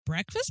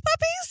Breakfast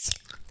puppies?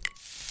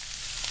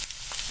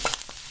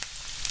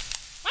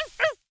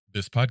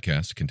 This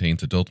podcast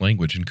contains adult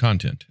language and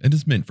content and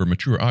is meant for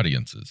mature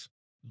audiences.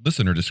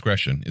 Listener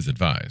discretion is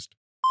advised.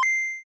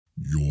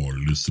 You're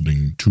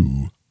listening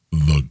to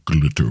The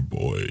Glitter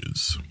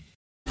Boys.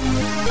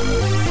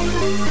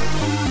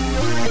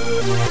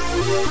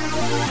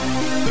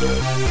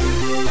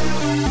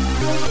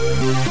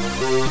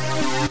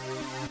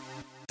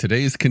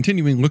 Today's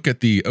continuing look at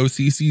the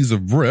OCCs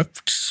of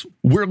Rifts.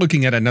 We're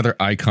looking at another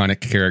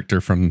iconic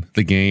character from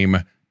the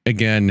game.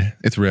 Again,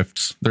 it's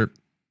Rifts. They're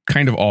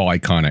kind of all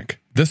iconic.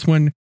 This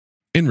one,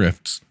 in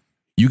Rifts,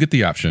 you get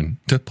the option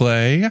to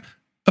play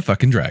a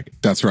fucking dragon.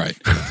 That's right.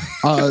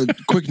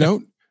 Quick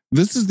note,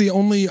 this is the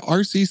only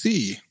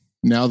RCC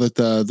now that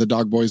the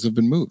dog boys have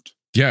been moved.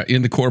 Yeah,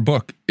 in the core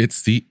book,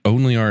 it's the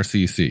only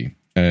RCC,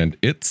 and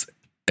it's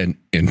an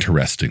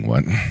interesting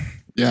one.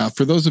 Yeah,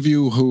 for those of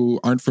you who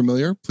aren't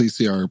familiar, please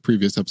see our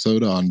previous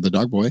episode on the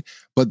dog boy.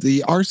 But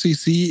the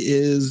RCC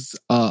is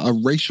a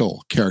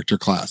racial character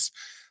class.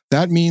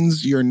 That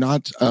means you're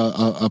not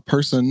a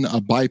person, a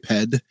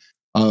biped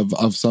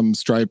of some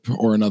stripe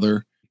or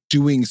another,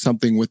 doing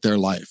something with their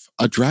life.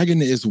 A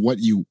dragon is what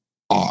you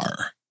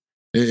are.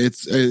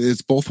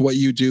 It's both what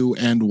you do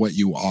and what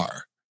you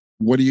are.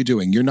 What are you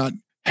doing? You're not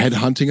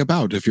headhunting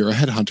about. If you're a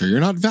headhunter, you're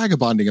not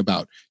vagabonding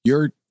about.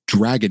 You're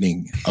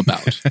dragoning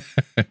about.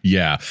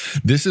 Yeah,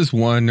 this is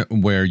one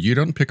where you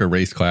don't pick a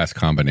race class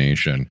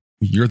combination.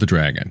 You're the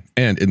dragon.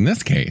 And in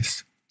this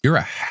case, you're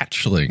a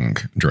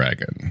hatchling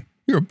dragon.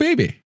 You're a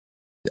baby.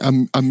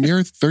 A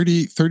mere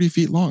 30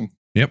 feet long.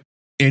 Yep.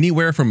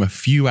 Anywhere from a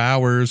few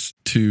hours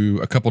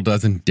to a couple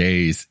dozen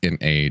days in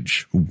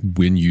age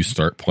when you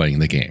start playing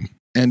the game.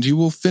 And you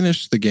will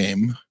finish the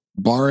game,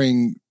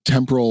 barring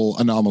temporal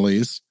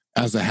anomalies,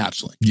 as a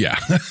hatchling. Yeah.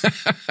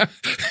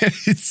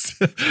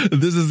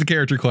 This is a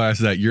character class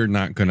that you're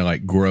not going to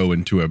like grow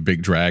into a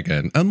big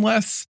dragon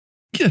unless,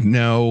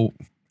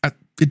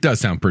 it does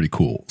sound pretty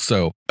cool.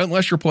 So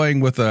unless you're playing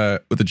with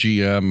a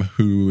GM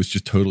who is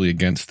just totally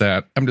against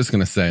that, I'm just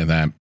going to say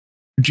that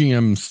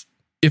GMs,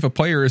 if a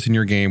player is in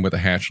your game with a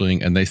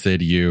hatchling and they say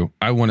to you,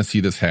 I want to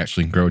see this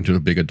hatchling grow into a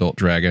big adult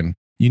dragon,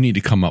 you need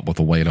to come up with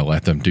a way to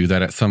let them do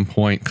that at some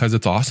point because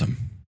it's awesome.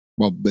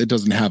 Well, it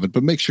doesn't have it,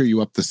 but make sure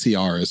you up the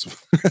CR as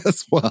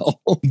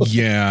well.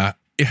 Yeah.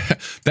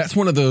 That's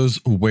one of those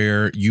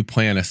where you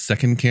plan a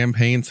second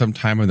campaign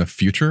sometime in the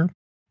future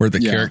where the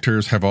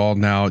characters have all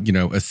now,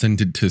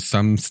 ascended to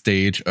some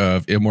stage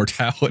of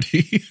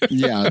immortality.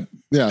 Yeah.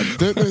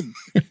 The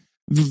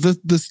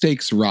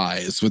stakes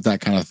rise with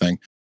that kind of thing.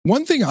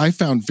 One thing I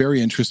found very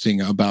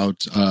interesting about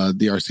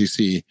the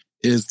RCC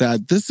is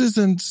that this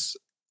isn't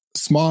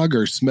smog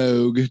or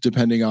smog,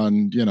 depending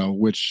on,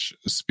 which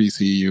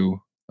species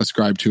you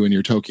ascribe to in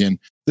your token.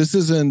 This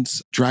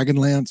isn't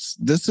Dragonlance.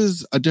 This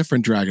is a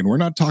different dragon. We're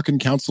not talking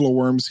Council of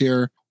Worms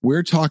here.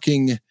 We're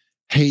talking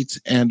hate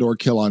and or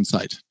kill on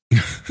sight.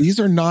 These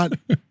are not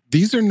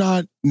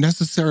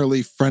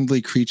necessarily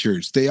friendly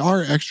creatures. They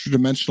are extra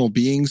dimensional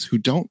beings who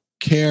don't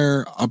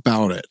care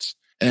about it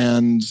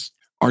and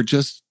are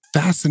just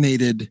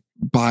fascinated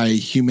by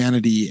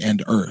humanity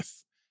and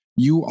Earth.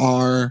 You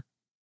are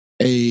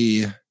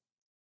you're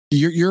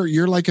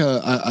like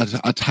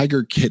a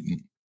tiger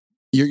kitten.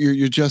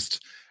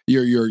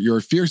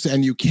 You're fierce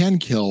and you can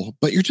kill,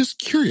 but you're just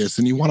curious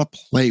and you want to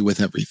play with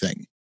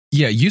everything.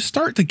 Yeah, you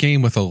start the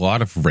game with a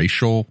lot of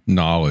racial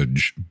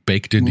knowledge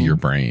baked into your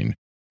brain.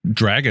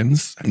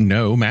 Dragons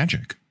know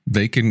magic.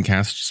 They can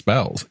cast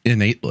spells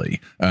innately.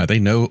 They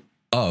know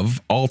of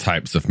all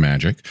types of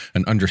magic,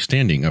 an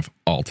understanding of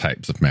all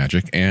types of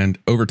magic, and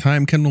over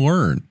time can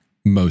learn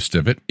most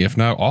of it, if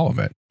not all of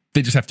it.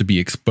 They just have to be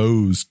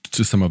exposed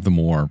to some of the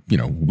more,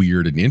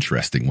 weird and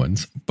interesting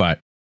ones. But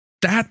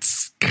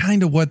that's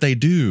kind of what they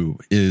do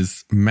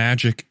is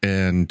magic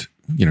and,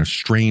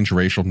 strange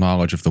racial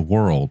knowledge of the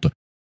world.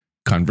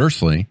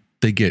 Conversely,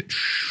 they get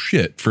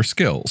shit for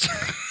skills.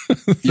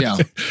 Yeah.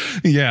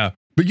 Yeah.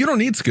 But you don't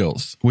need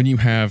skills when you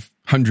have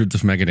hundreds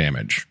of mega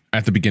damage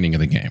at the beginning of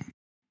the game.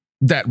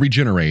 That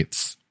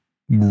regenerates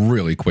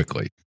really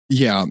quickly.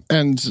 Yeah.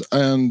 And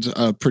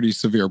a pretty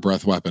severe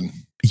breath weapon.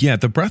 Yeah,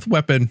 the breath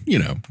weapon,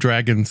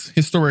 dragons,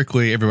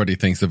 historically, everybody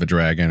thinks of a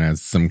dragon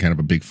as some kind of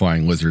a big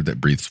flying lizard that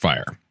breathes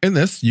fire. In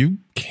this, you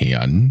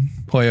can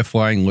play a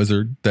flying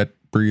lizard that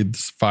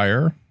breathes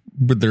fire,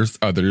 but there's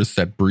others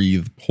that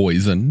breathe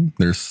poison.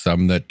 There's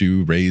some that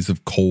do rays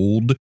of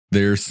cold.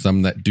 There's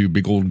some that do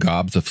big old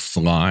gobs of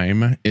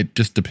slime. It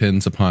just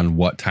depends upon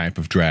what type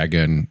of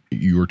dragon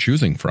you're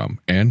choosing from.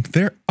 And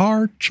there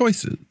are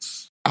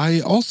choices.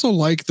 I also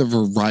like the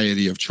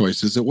variety of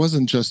choices. It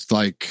wasn't just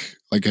like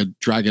a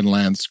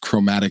Dragonlance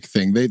chromatic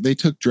thing. They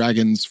took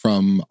dragons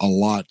from a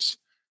lot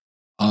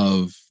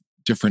of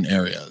different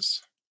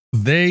areas.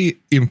 They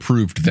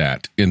improved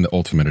that in the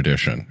Ultimate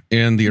Edition.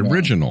 In the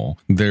original,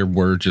 there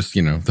were just,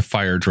 the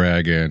fire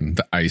dragon,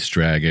 the ice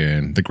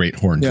dragon, the great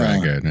horn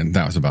dragon, and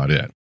that was about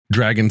it.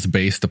 Dragons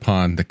based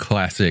upon the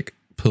classic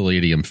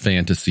Palladium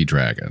fantasy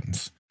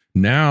dragons.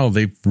 Now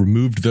they've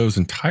removed those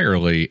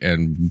entirely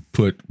and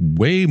put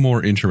way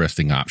more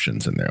interesting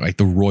options in there, like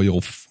the royal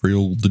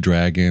frilled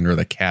dragon or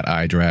the cat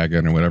eye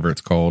dragon or whatever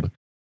it's called.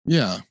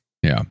 Yeah.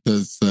 Yeah.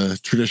 The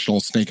traditional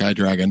snake eye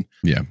dragon.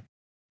 Yeah.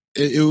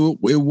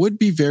 It would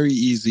be very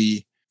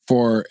easy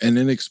for an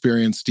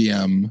inexperienced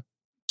DM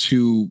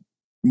to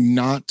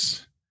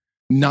not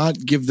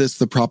give this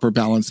the proper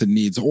balance it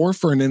needs, or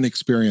for an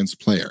inexperienced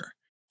player.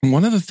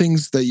 One of the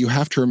things that you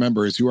have to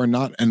remember is you are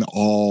not an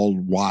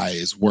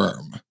all-wise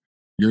worm.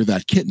 You're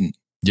that kitten.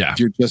 Yeah.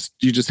 You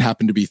just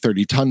happen to be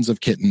 30 tons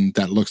of kitten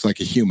that looks like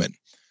a human.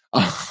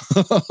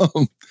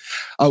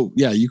 Oh,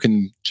 yeah, you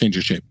can change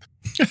your shape.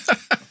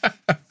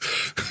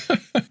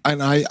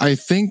 And I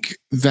think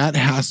that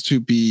has to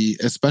be,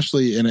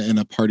 especially in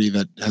a party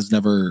that has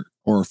never,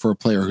 or for a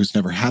player who's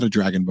never had a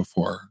dragon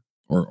before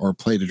or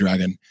played a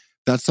dragon,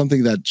 that's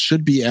something that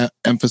should be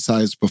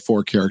emphasized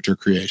before character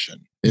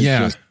creation. It's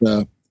just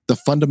the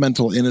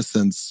fundamental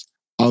innocence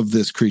of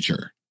this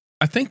creature.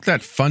 I think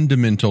that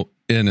fundamental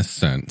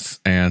innocence,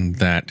 and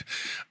that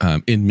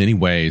in many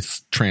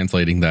ways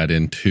translating that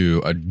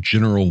into a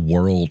general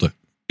world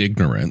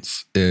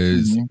ignorance,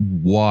 is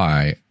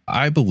why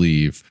I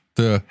believe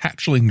the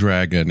Hatchling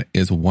Dragon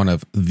is one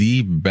of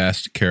the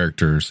best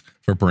characters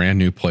for brand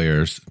new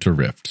players to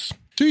Rifts.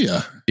 Do you?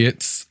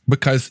 It's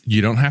because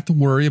you don't have to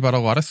worry about a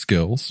lot of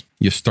skills.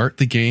 You start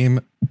the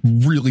game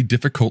really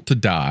difficult to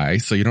die,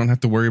 so you don't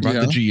have to worry about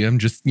the GM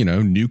just,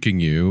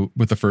 nuking you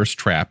with the first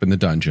trap in the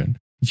dungeon.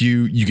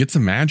 You get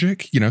some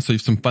magic, so you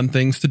have some fun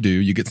things to do.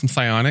 You get some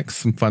psionics,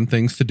 some fun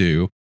things to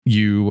do.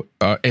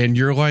 And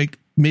you're like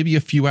maybe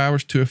a few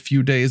hours to a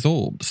few days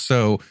old.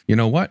 So you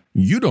know what?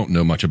 You don't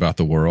know much about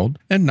the world,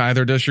 and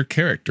neither does your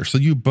character. So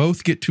you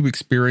both get to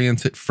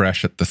experience it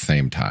fresh at the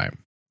same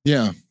time.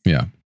 Yeah.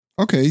 Yeah.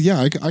 Okay.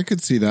 Yeah, I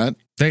could see that.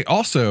 They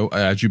also,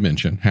 as you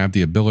mentioned, have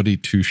the ability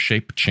to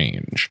shape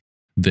change.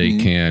 They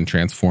can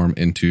transform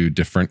into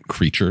different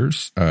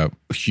creatures.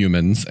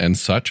 Humans and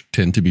such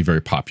tend to be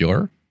very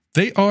popular.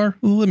 They are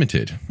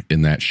limited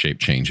in that shape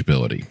change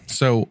ability.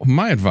 So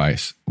my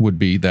advice would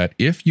be that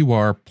if you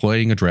are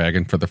playing a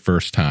dragon for the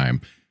first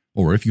time,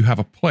 or if you have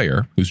a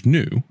player who's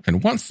new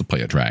and wants to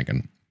play a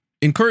dragon,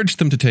 encourage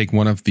them to take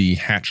one of the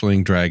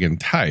hatchling dragon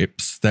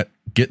types that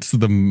gets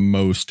the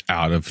most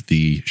out of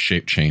the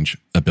shape change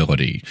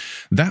ability.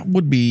 That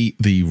would be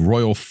the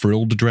royal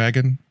frilled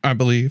dragon, I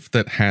believe,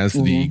 that has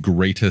the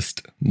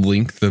greatest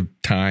length of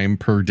time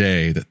per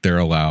day that they're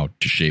allowed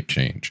to shape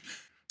change.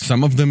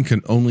 Some of them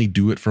can only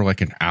do it for like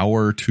an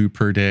hour or two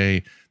per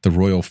day. The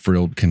royal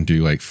frilled can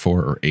do like 4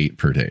 or 8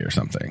 per day or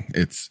something.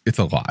 It's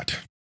a lot.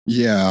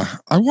 Yeah,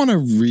 I want to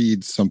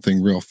read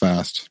something real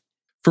fast.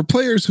 For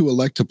players who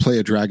elect to play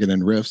a dragon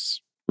in Rifts,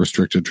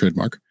 restricted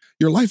trademark,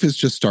 your life is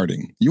just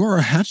starting. You are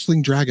a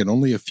hatchling dragon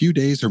only a few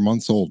days or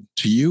months old.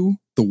 To you,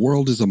 the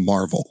world is a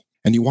marvel,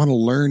 and you want to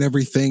learn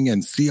everything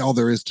and see all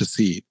there is to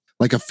see.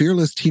 Like a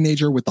fearless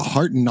teenager with the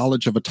heart and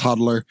knowledge of a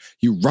toddler,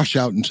 you rush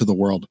out into the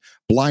world,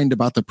 blind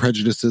about the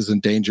prejudices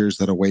and dangers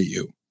that await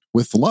you.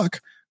 With luck,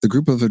 the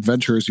group of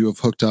adventurers you have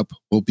hooked up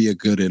will be a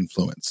good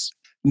influence.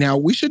 Now,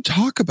 we should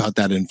talk about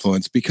that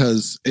influence,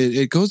 because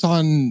it goes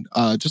on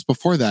just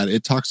before that.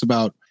 It talks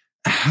about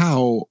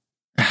how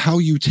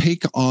you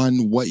take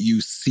on what you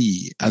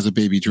see as a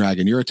baby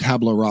dragon. You're a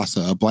tabula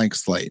rasa, a blank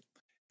slate.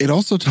 It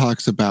also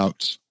talks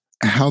about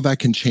how that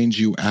can change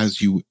you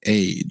as you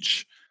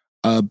age.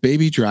 A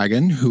baby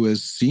dragon who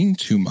has seen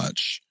too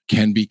much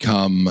can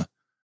become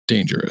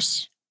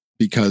dangerous,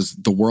 because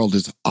the world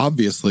is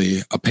obviously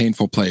a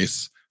painful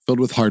place filled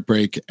with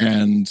heartbreak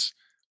and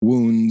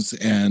wounds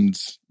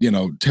and,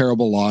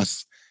 terrible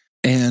loss.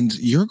 And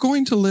you're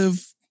going to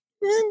live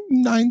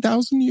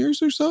 9,000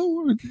 years or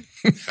so.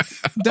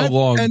 A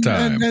long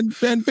time.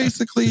 And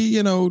basically,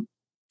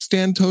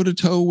 stand toe to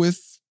toe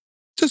with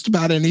just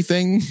about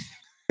anything.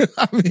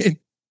 I mean,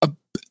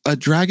 a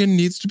dragon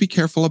needs to be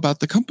careful about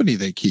the company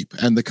they keep,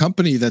 and the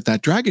company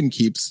that dragon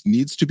keeps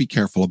needs to be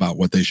careful about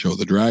what they show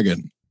the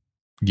dragon.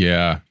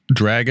 Yeah.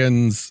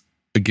 Dragons,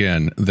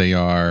 again, they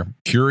are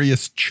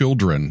curious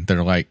children.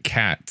 They're like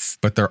cats,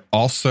 but they're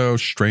also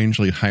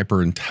strangely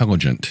hyper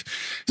intelligent.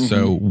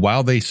 So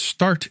while they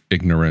start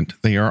ignorant,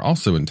 they are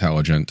also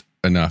intelligent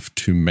enough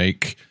to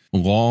make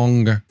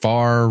long,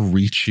 far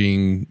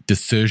reaching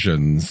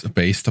decisions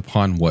based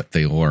upon what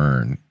they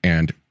learn,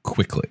 and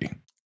quickly.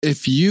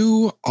 If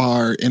you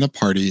are in a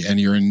party and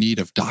you're in need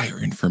of dire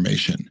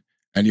information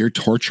and you're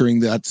torturing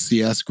that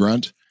CS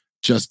grunt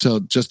just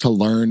to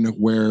learn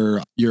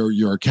where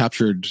your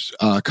captured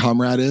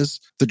comrade is,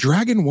 the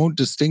dragon won't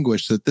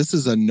distinguish that this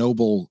is a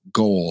noble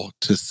goal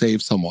to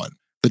save someone.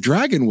 The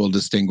dragon will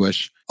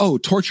distinguish,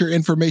 torture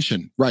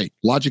information. Right.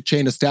 Logic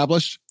chain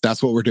established.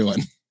 That's what we're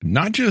doing.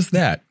 Not just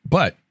that,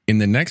 but in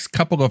the next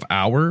couple of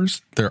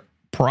hours, they're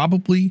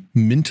probably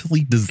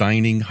mentally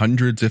designing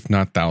hundreds, if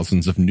not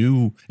thousands, of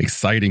new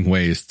exciting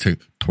ways to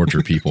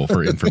torture people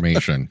for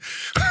information.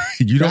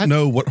 You don't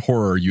know what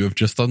horror you have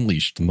just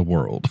unleashed in the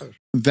world.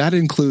 That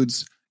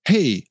includes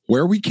hey,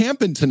 where are we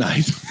camping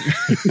tonight?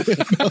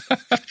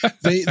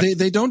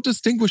 They don't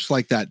distinguish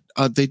like that.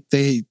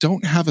 They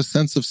don't have a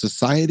sense of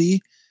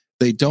society.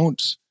 They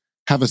don't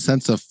have a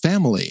sense of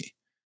family.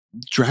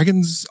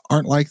 Dragons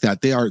aren't like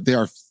that. They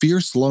are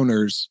fierce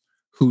loners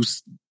who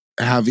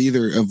have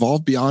either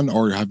evolved beyond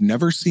or have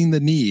never seen the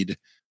need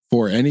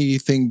for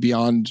anything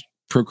beyond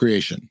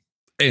procreation.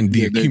 And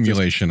the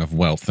accumulation of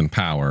wealth and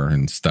power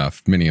and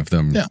stuff. Many of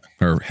them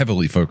are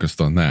heavily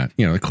focused on that.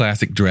 You know, the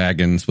classic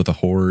dragons with a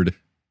horde.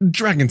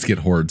 Dragons get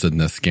hordes in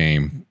this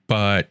game,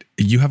 but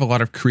you have a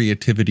lot of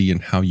creativity in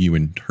how you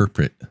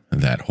interpret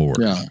that horde.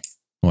 Yeah.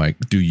 Like,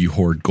 do you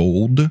hoard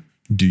gold?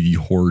 Do you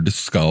hoard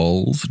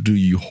skulls? Do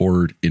you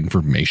hoard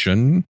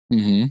information?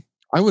 Mm-hmm.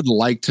 I would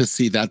like to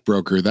see that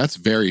broker. That's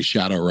very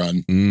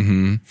Shadowrun.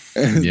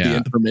 Mm-hmm. Yeah. The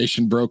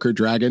information broker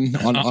dragon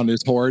on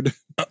his horde.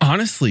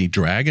 Honestly,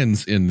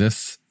 dragons in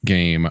this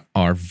game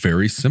are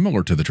very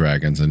similar to the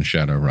dragons in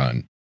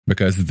Shadowrun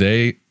because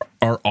they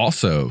are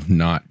also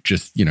not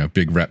just, you know,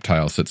 big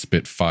reptiles that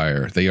spit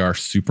fire. They are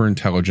super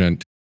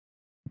intelligent,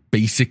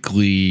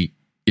 basically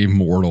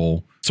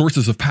immortal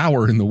sources of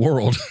power in the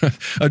world.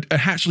 A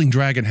hatchling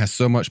dragon has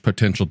so much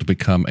potential to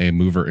become a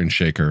mover and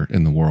shaker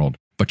in the world,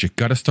 but you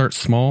got to start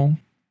small,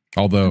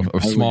 although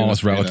small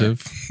is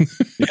relative.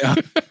 Yeah.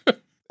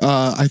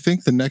 I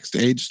think the next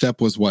age step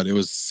was what? It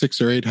was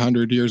 600 or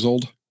 800 years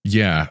old.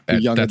 Yeah.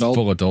 That's adult?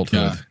 full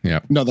adulthood.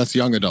 Yeah. No, that's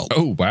young adult.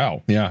 Oh,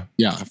 wow. Yeah.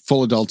 Yeah.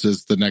 Full adult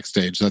is the next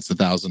stage. That's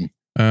 1,000.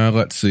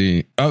 Let's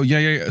see. Oh,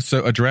 yeah.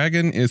 So a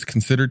dragon is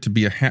considered to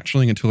be a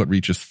hatchling until it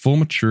reaches full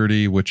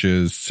maturity, which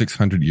is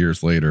 600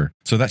 years later.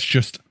 So that's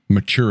just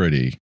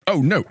maturity.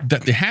 Oh, no,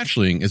 that the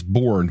hatchling is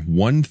born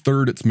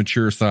 1/3 its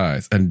mature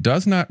size and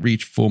does not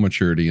reach full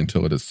maturity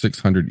until it is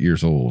 600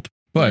 years old.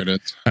 But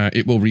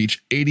it will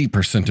reach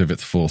 80% of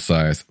its full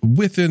size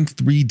within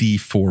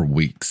 3D4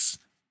 weeks.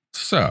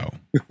 So,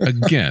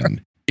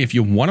 again, if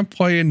you want to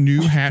play a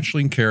new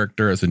hatchling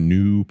character as a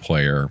new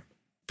player,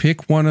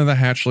 pick one of the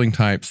hatchling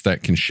types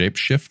that can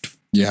shapeshift.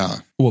 Yeah.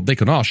 Well, they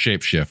can all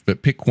shapeshift,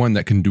 but pick one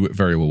that can do it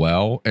very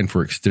well and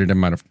for extended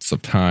amounts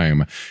of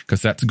time,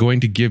 because that's going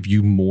to give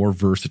you more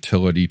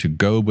versatility to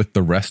go with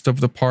the rest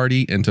of the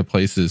party into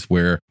places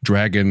where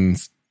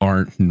dragons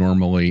aren't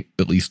normally,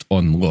 at least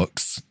on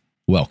looks,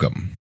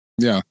 welcome.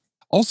 Yeah.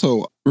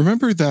 Also,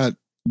 remember that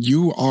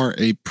you are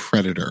a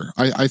predator.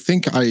 I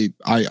think I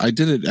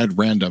did it at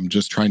random,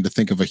 just trying to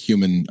think of a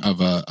human, of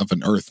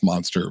an earth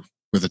monster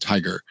with a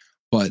tiger.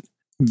 But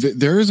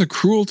there is a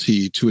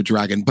cruelty to a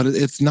dragon, but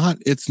it's not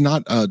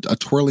a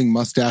twirling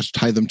mustache,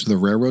 tie them to the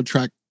railroad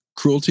track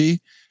cruelty.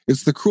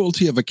 It's the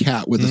cruelty of a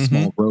cat with a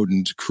small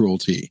rodent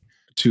cruelty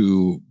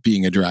to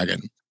being a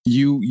dragon.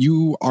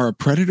 You are a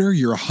predator.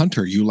 You're a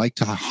hunter. You like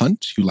to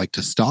hunt. You like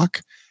to stalk.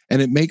 And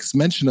it makes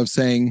mention of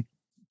saying,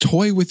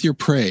 toy with your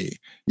prey,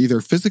 either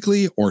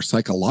physically or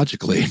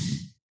psychologically.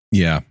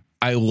 Yeah.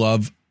 I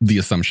love the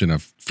assumption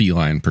of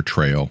feline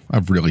portrayal. I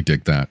really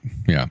dig that.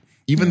 Yeah.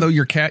 Even though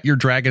your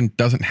dragon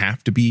doesn't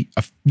have to be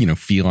a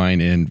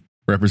feline in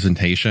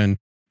representation,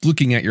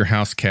 looking at your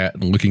house cat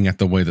and looking at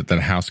the way that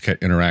house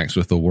cat interacts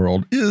with the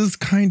world is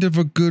kind of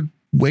a good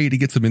way to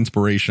get some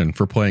inspiration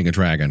for playing a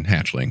dragon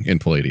hatchling in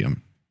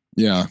Palladium.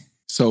 Yeah.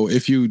 So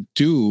if you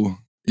do,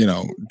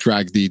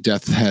 drag the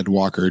Death Head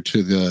Walker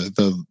to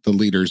the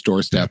leader's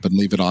doorstep and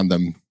leave it on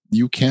them,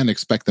 you can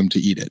expect them to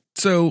eat it.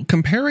 So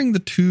comparing the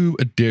two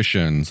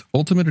editions,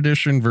 Ultimate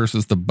Edition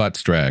versus the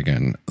Butts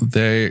Dragon,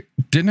 they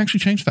didn't actually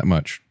change that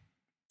much.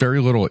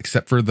 Very little,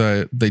 except for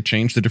they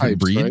changed the different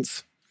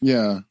breeds. Right?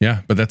 Yeah.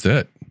 Yeah, but that's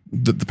it.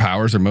 The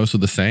powers are most of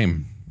the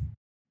same.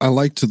 I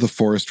liked the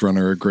Forest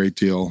Runner a great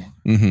deal.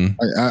 Mm-hmm.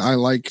 I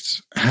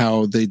liked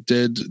how they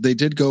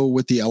did go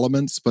with the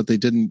elements, but they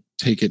didn't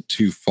take it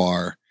too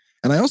far.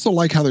 And I also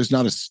like how there's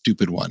not a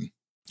stupid one.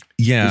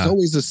 Yeah. There's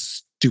always a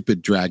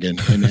stupid dragon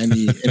in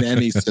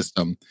any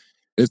system.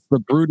 It's the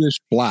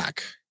brutish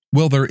black.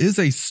 Well, there is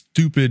a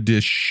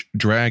stupidish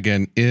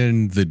dragon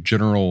in the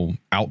general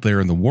out there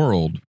in the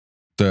world.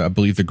 I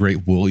believe the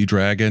Great Woolly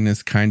Dragon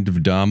is kind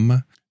of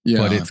dumb,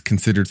 but it's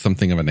considered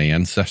something of an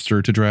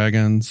ancestor to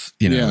dragons.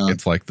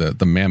 It's like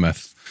the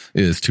mammoth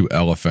is to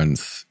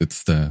elephants.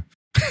 It's the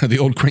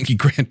old cranky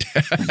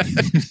granddad.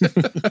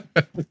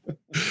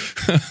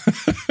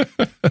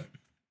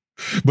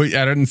 But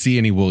I didn't see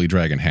any woolly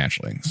dragon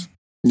hatchlings.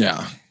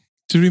 Yeah.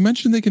 Did we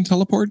mention they can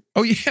teleport?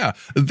 Oh, yeah.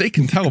 They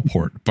can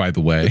teleport, by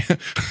the way.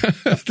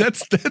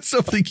 That's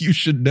something you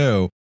should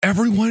know.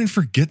 Everyone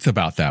forgets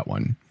about that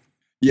one.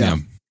 Yeah.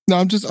 No,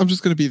 I'm just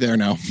going to be there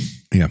now.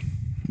 Yeah.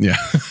 Yeah.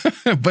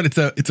 But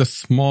it's a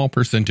small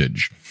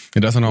percentage.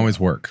 It doesn't always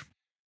work.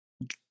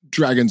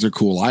 Dragons are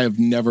cool. I have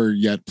never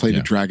yet played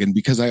a dragon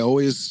because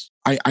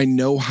I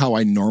know how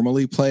I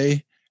normally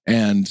play,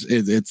 and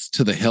it's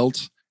to the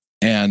hilt.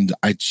 And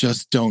I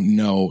just don't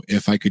know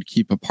if I could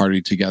keep a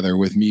party together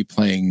with me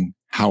playing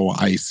how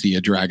I see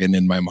a dragon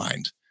in my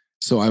mind.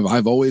 So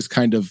I've always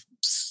kind of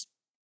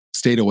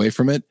stayed away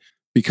from it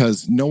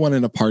because no one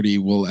in a party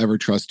will ever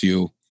trust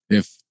you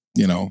if,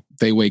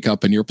 they wake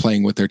up and you're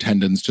playing with their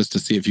tendons just to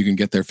see if you can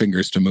get their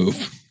fingers to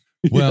move.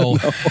 Well,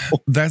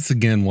 that's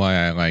again why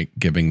I like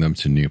giving them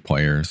to new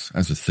players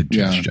as a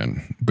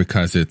suggestion,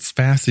 because it's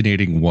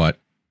fascinating what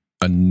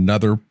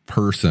another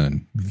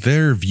person,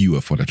 their view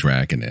of what a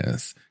dragon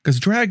is. Because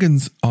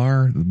dragons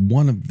are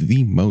one of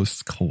the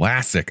most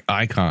classic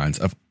icons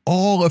of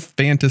all of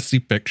fantasy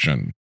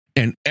fiction.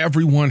 And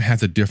everyone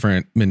has a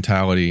different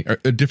mentality or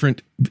a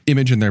different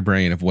image in their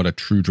brain of what a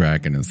true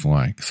dragon is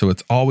like. So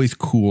it's always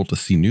cool to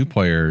see new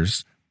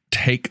players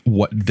take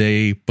what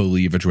they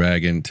believe a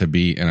dragon to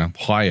be and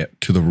apply it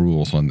to the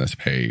rules on this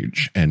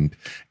page. And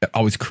it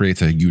always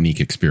creates a unique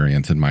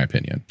experience, in my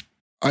opinion.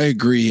 I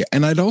agree.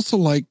 And I'd also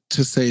like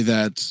to say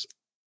that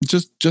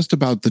just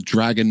about the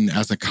dragon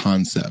as a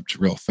concept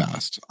real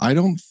fast. I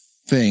don't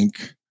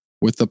think,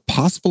 with the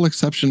possible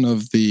exception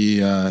of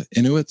the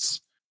Inuits,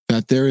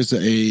 that there is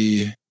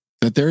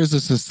a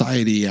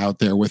society out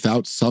there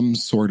without some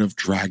sort of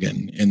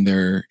dragon in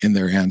their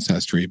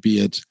ancestry, be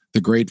it the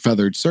great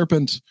feathered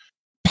serpent,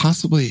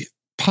 possibly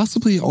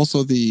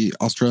also the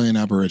Australian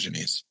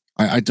Aborigines.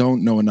 I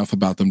don't know enough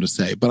about them to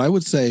say, but I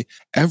would say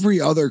every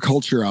other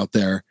culture out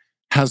there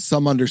has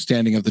some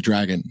understanding of the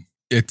dragon.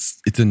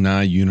 It's a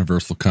nigh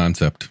universal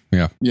concept.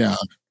 Yeah. Yeah.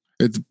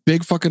 It's a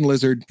big fucking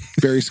lizard,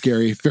 very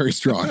scary, very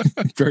strong,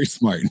 very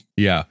smart.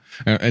 Yeah.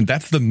 And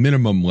that's the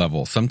minimum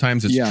level.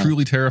 Sometimes it's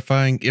truly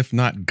terrifying, if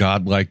not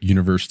godlike,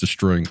 universe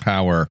destroying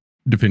power,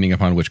 depending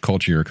upon which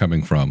culture you're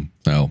coming from.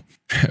 So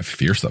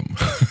fearsome.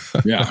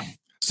 Yeah.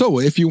 So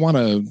if you want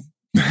to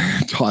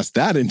toss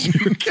that into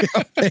your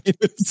campaign,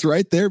 it's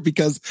right there,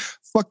 because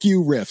fuck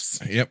you,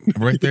 riffs. Yep.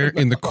 Right there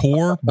in the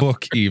core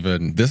book,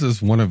 even. This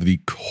is one of the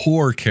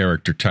core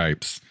character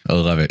types. I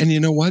love it. And you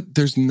know what?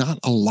 There's not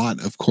a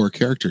lot of core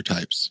character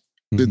types.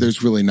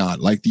 There's really not.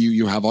 Like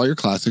you have all your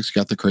classics. You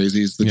got the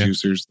crazies, the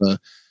juicers, the,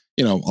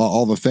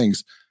 all the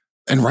things.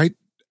 And right,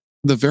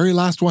 the very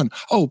last one.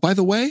 Oh, by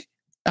the way,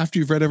 after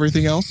you've read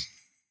everything else,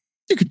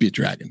 you could be a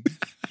dragon.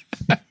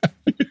 I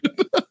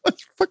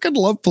fucking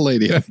love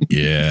Palladium.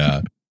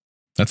 Yeah.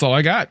 That's all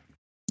I got.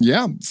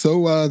 Yeah.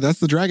 So that's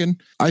the dragon.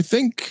 I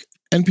think,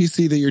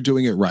 NPC, that you're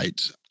doing it right.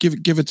 Give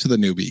it to the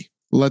newbie.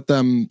 Let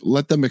them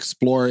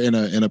explore in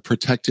a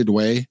protected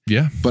way.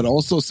 Yeah. But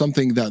also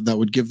something that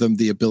would give them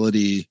the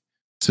ability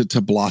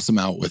to blossom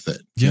out with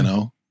it.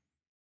 Yeah.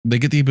 They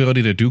get the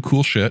ability to do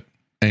cool shit,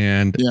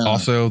 and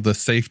also the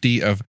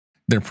safety of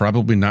they're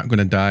probably not going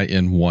to die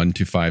in 1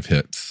 to 5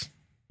 hits.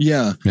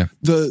 Yeah.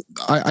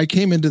 I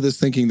came into this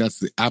thinking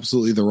that's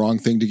absolutely the wrong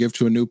thing to give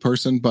to a new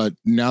person, but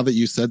now that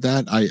you said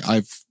that,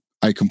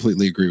 I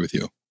completely agree with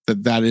you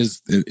that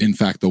is in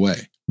fact the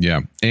way.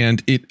 Yeah.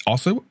 And it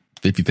also,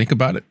 if you think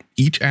about it,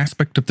 each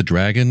aspect of the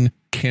dragon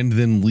can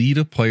then lead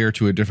a player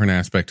to a different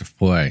aspect of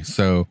play.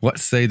 So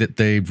let's say that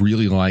they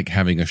really like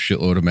having a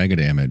shitload of mega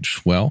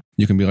damage. Well,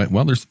 you can be like,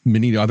 well, there's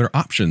many other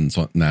options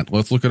on that.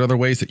 Let's look at other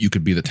ways that you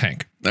could be the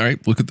tank. All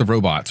right, look at the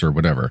robots or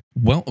whatever.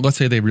 Well, let's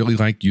say they really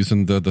like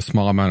using the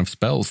small amount of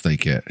spells they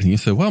get. And you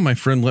say, well, my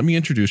friend, let me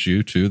introduce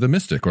you to the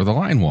Mystic or the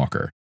Line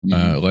Walker.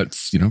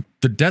 Let's,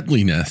 the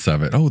deadliness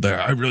of it. Oh,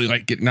 I really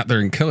like getting out there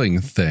and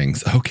killing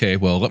things. Okay,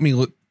 well, let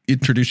me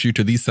introduce you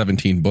to these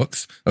 17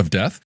 books of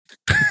death.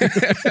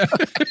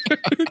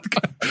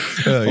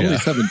 Only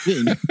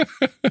 17.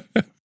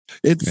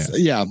 It's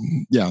yeah.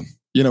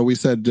 We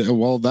said,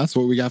 well, that's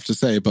what we have to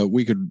say, but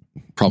we could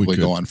probably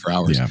go on for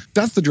hours. Yeah.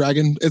 That's the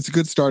dragon. It's a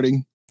good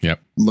starting. Yep.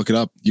 Look it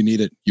up. You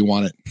need it. You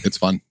want it. It's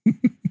fun.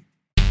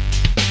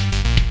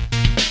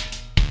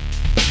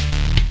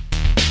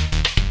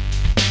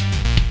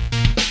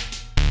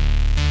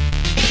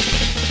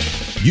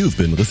 You've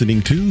been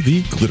listening to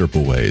The Glitter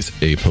Boys,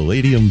 a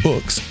Palladium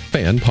Books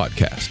fan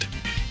podcast.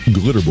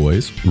 Glitter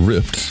Boys,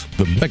 Rifts,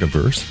 the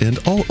Megaverse, and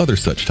all other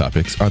such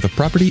topics are the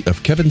property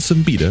of Kevin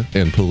Simbita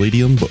and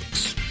Palladium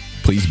Books.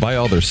 Please buy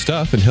all their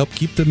stuff and help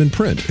keep them in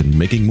print and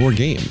making more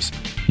games.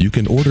 You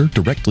can order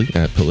directly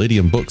at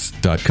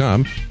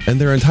palladiumbooks.com, and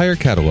their entire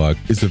catalog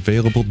is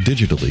available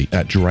digitally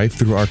at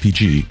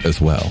DriveThruRPG as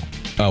well.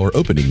 Our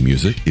opening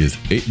music is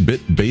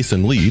 8-Bit Bass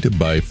and Lead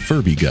by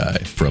Furby Guy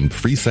from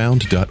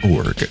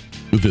freesound.org.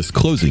 This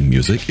closing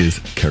music is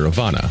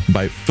Caravana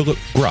by Philip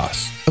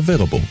Gross,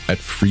 available at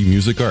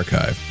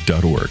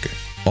freemusicarchive.org.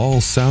 All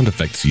sound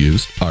effects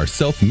used are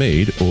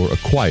self-made or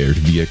acquired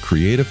via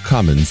Creative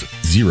Commons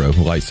Zero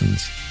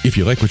license. If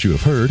you like what you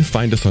have heard,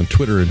 find us on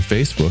Twitter and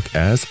Facebook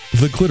as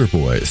The Glitter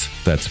Boys.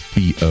 That's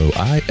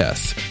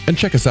BOIS. And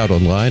check us out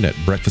online at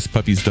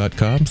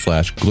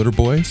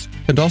breakfastpuppies.com/glitterboys.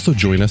 And also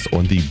join us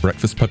on the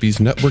Breakfast Puppies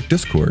Network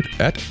Discord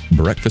at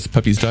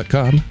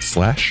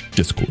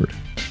breakfastpuppies.com/discord.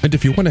 And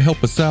if you want to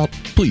help us out,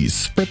 please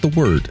spread the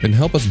word and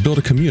help us build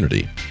a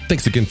community.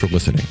 Thanks again for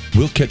listening.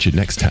 We'll catch you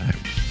next time.